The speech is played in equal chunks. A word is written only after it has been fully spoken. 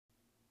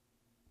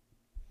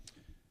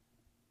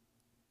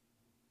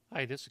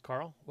Hi, this is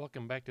Carl.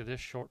 Welcome back to this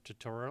short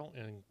tutorial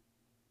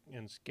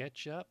in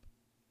SketchUp.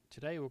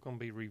 Today we're going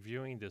to be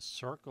reviewing the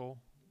circle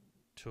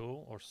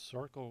tool or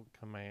circle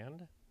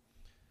command.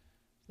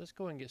 Let's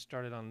go ahead and get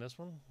started on this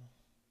one.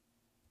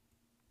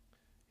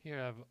 Here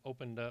I've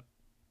opened up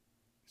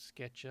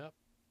SketchUp,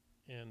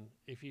 and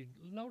if you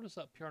notice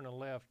up here on the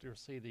left, you'll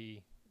see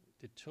the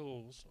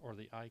tools or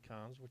the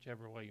icons,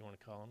 whichever way you want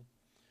to call them.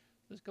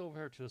 Let's go over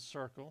here to the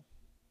circle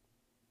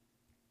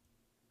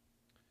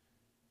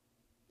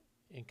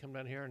and come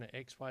down here on the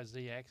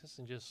XYZ axis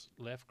and just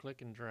left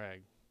click and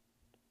drag.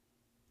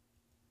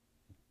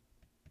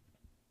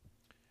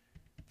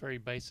 Very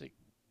basic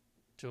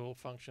tool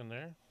function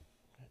there.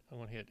 I'm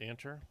going to hit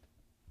enter.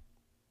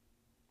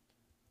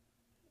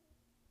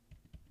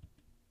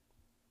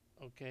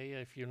 Okay,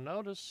 if you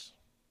notice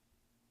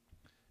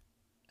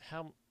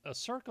how a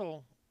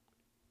circle,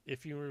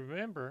 if you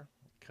remember,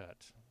 cut.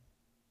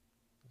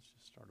 Let's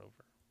just start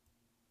over.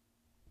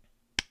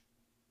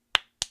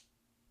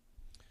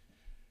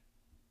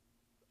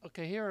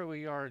 Okay, here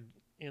we are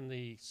in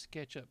the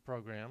SketchUp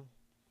program.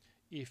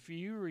 If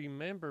you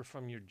remember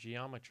from your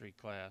geometry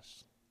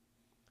class,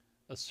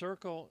 a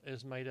circle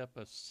is made up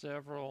of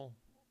several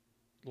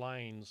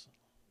lines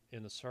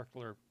in the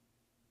circular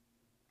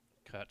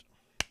cut.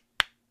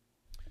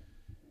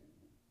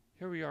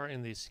 Here we are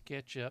in the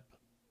SketchUp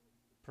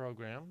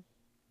program.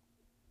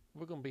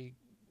 We're going to be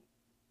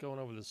going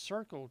over the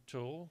circle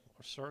tool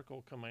or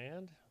circle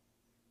command.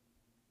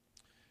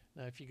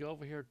 Now if you go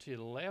over here to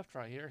the left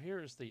right here,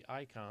 here's the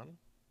icon.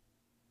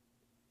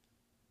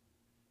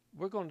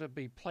 We're going to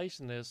be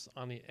placing this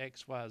on the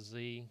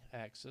XYZ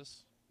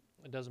axis.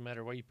 It doesn't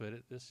matter where you put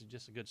it. This is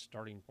just a good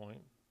starting point.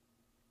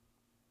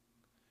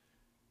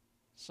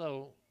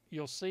 So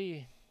you'll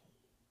see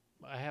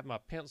I have my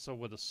pencil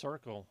with a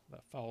circle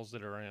that follows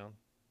it around.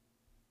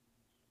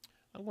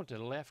 I'm going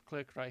to left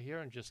click right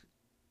here and just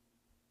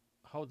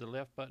hold the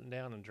left button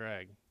down and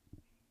drag.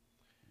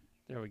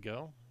 There we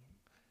go.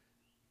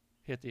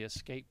 Hit the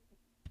escape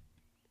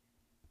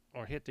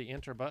or hit the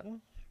enter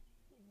button.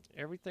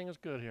 Everything is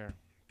good here.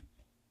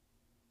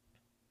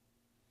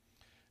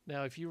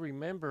 Now if you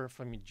remember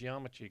from your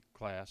geometry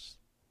class,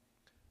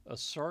 a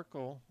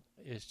circle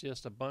is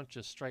just a bunch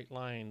of straight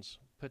lines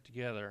put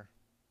together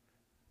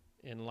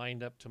and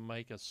lined up to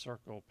make a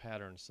circle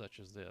pattern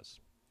such as this.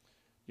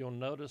 You'll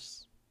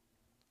notice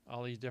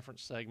all these different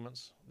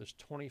segments. There's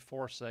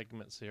 24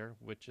 segments here,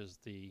 which is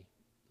the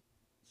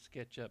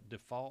SketchUp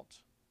default.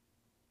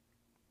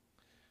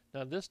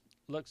 Now this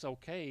looks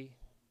okay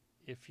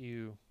if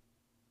you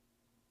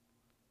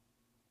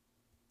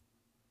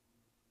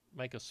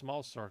make a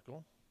small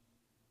circle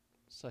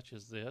such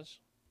as this,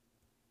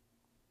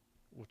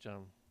 which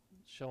I'm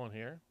showing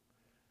here.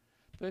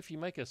 But if you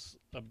make a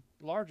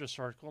larger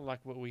circle like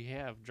what we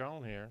have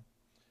drawn here,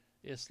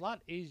 it's a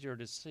lot easier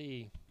to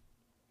see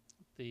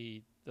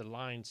the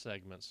line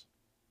segments.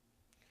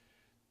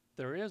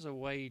 There is a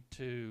way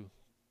to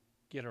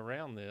get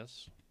around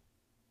this.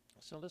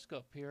 So let's go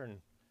up here and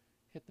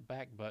hit the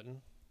back button.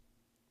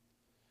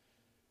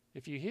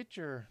 If you hit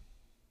your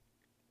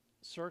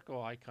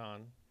circle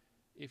icon,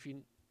 if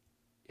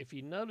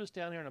you notice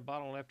down here in the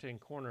bottom left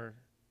hand corner,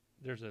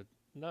 there's a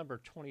number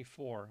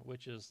 24,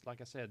 which is, like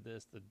I said,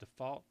 this the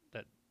default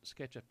that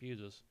SketchUp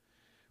uses.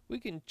 We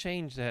can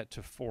change that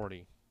to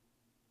 40.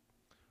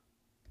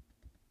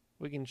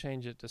 We can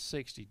change it to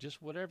 60,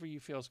 just whatever you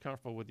feel is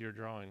comfortable with your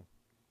drawing.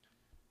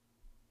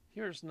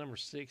 Here's number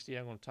 60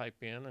 I'm going to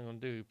type in. I'm going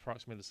to do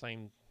approximately the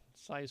same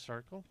size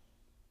circle.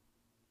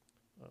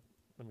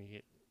 Let me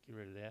get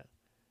rid of that.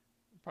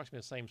 Approximately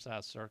the same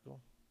size circle.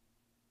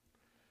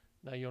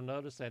 Now you'll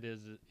notice that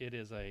it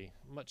is a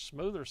much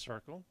smoother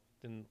circle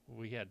than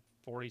we had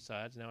 40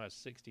 sides. Now it has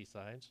 60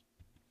 sides.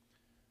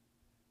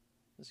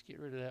 Let's get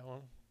rid of that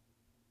one.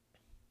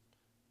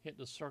 Hit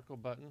the circle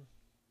button.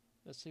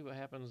 Let's see what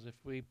happens if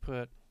we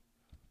put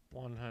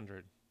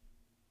 100.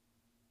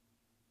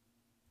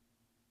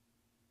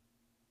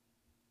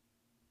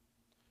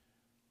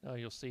 Now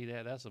you'll see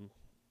that that's an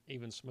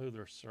even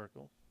smoother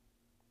circle.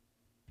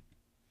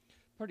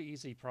 Pretty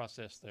easy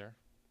process there.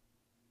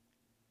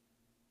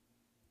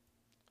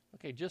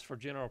 Okay, just for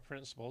general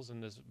principles in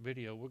this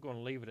video, we're going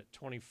to leave it at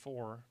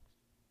 24.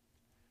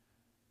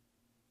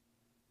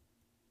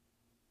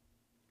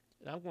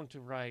 And I'm going to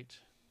write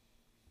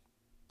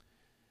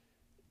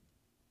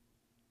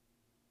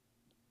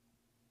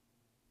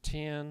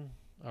 10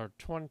 or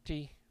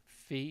 20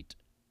 feet,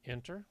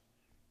 enter.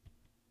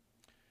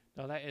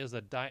 Now that is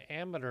a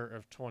diameter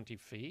of 20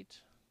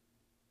 feet.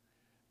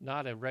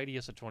 Not a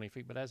radius of 20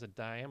 feet, but has a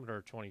diameter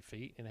of 20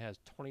 feet and it has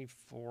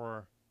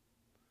 24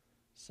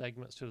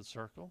 segments to the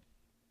circle.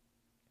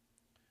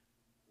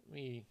 Let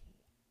me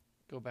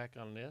go back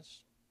on this.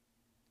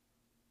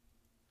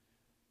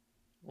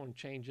 I'm going to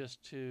change this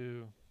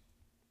to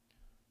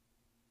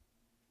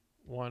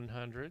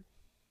 100,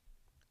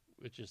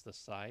 which is the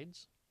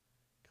sides.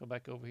 Go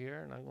back over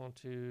here and I'm going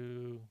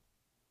to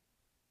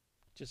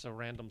just a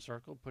random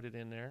circle, put it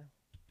in there.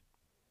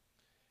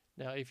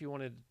 Now if you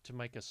wanted to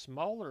make a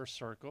smaller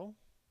circle,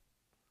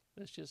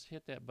 let's just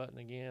hit that button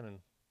again, and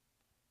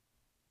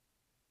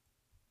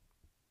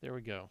there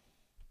we go.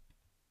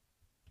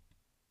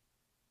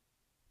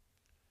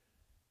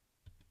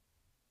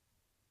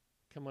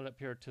 Coming up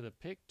here to the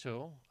pick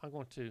tool, I'm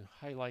going to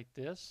highlight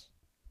this,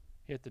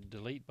 hit the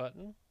delete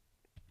button.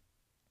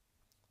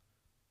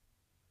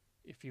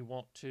 If you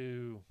want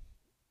to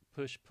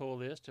push pull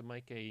this to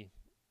make a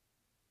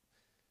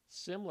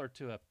similar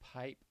to a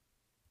pipe,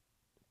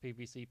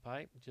 PVC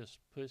pipe, just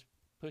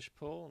push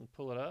pull and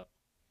pull it up.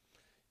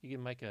 You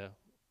can make it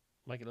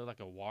look like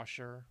a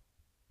washer,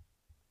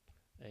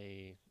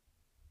 a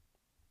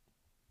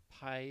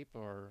pipe,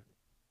 or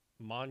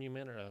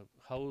monument, or a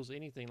hose,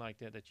 anything like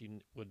that that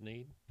you would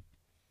need.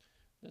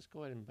 Let's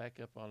go ahead and back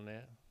up on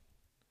that.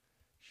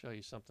 Show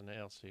you something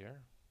else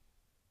here.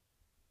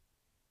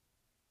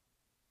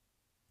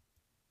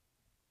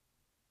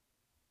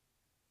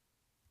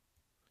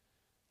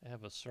 I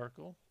have a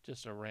circle,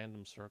 just a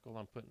random circle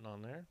I'm putting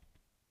on there.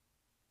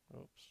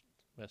 Oops,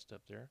 messed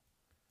up there.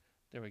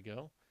 There we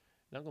go.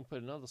 Now I'm going to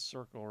put another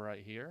circle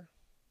right here.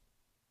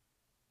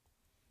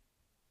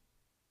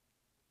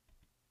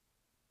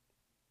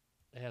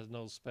 It has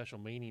no special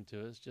meaning to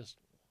it. It's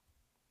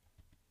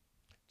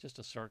just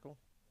a circle.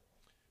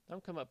 Now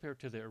I'm come up here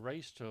to the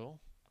erase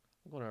tool.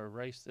 I'm going to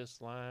erase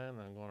this line.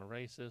 I'm going to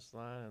erase this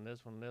line and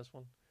this one and this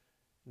one.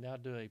 Now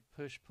do a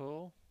push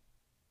pull.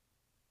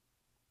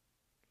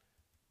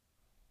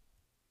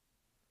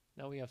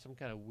 Now we have some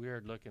kind of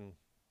weird looking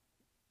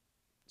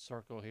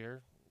circle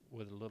here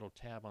with a little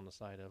tab on the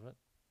side of it.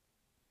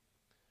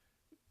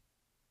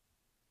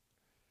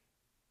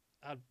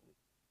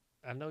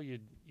 I know you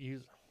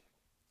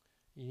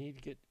need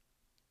to get,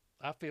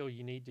 I feel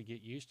you need to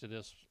get used to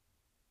this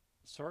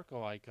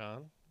circle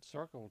icon,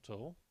 circle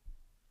tool.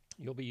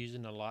 You'll be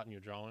using it a lot in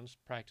your drawings.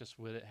 Practice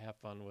with it, have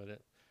fun with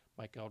it,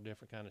 make all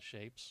different kind of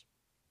shapes.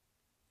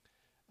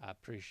 I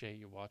appreciate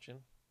you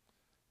watching.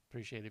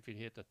 Appreciate it if you'd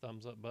hit the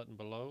thumbs up button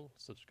below,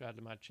 subscribe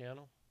to my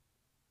channel.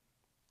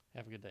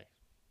 Have a good day.